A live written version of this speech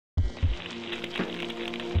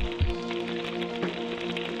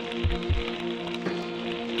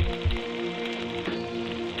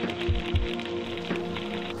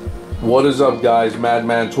What is up, guys?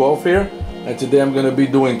 Madman12 here, and today I'm going to be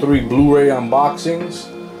doing 3 Blu-ray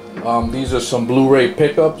unboxings. These are some Blu-ray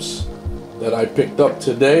pickups that I picked up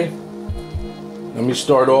today. Let me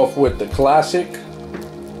start off with the classic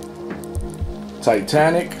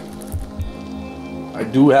Titanic. I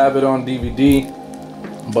do have it on DVD,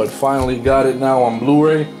 but finally got it now on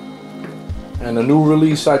Blu-ray. And the new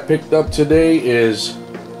release I picked up today is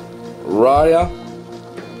Raya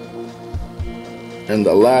and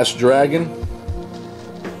the Last Dragon.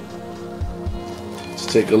 Let's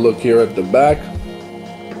take a look here at the back.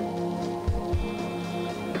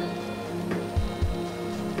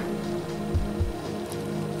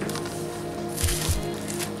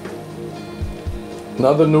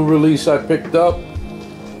 Another new release I picked up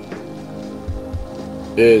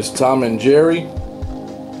is Tom and Jerry,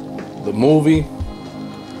 the movie.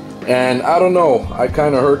 And I don't know, I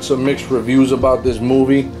kind of heard some mixed reviews about this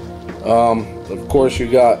movie. Of course, you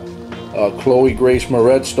got Chloe Grace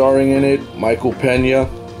Moretz starring in it, Michael Pena.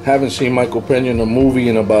 Haven't seen Michael Pena in a movie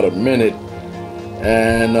in about a minute.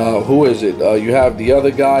 And who is it? You have the other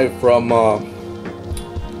guy from, I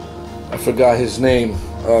forgot his name.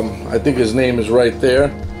 I think his name is right there.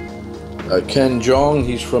 Ken Jeong,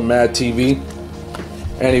 he's from Mad TV.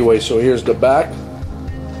 Anyway, so here's the back.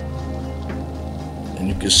 And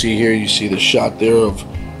you can see here, you see the shot there of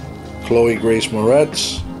Chloe Grace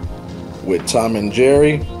Moretz with Tom and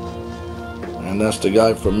Jerry, and that's the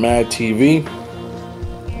guy from Mad TV.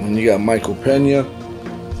 And you got Michael Pena.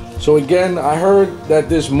 So again, I heard that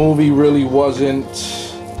this movie really wasn't,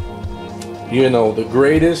 you know, the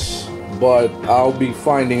greatest, but I'll be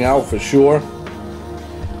finding out for sure.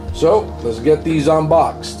 So let's get these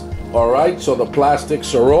unboxed. Alright, so the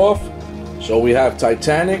plastics are off. So we have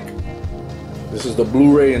Titanic. This is the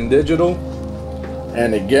Blu-ray and digital.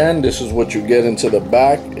 And again, this is what you get into the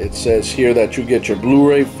back. It says here that you get your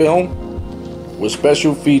Blu-ray film with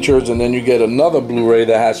special features, and then you get another Blu-ray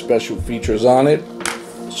that has special features on it.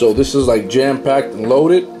 So this is like jam-packed and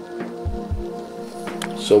loaded.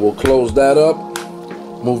 So we'll close that up,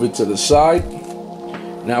 move it to the side.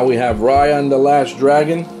 Now we have Raya and the Last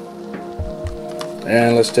Dragon.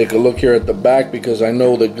 And let's take a look here at the back, because I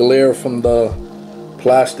know the glare from the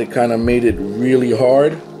plastic kind of made it really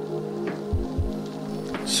hard.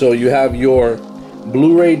 So you have your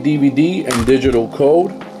Blu-ray, DVD, and digital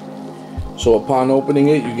code. So upon opening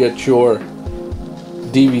it, you get your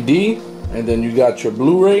DVD, and then you got your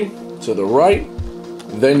Blu-ray to the right.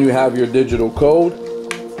 Then you have your digital code.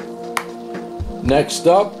 Next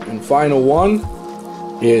up, and final one,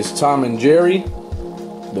 is Tom and Jerry,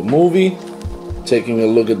 the movie. Taking a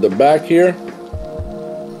look at the back here.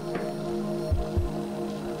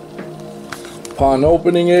 Upon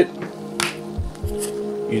opening it,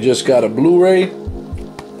 you just got a Blu-ray,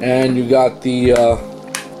 and you got the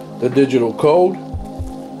digital code.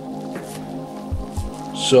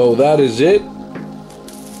 So that is it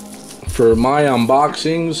for my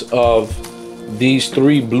unboxings of these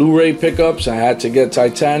 3 Blu-ray pickups. I had to get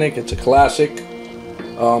Titanic. It's a classic.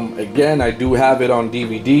 Again, I do have it on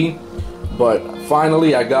DVD, but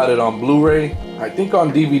finally I got it on Blu-ray. I think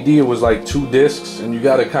on DVD it was like 2 discs, and you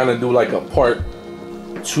got to kind of do like a part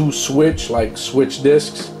 2 switch, like switch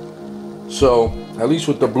discs. So at least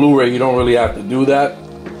with the Blu-ray you don't really have to do that.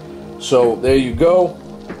 So there you go.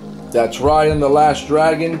 That's Raya and the Last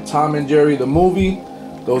Dragon, Tom and Jerry the movie.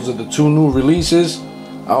 Those are the 2 new releases.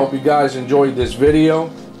 I hope you guys enjoyed this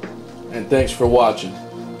video, and thanks for watching.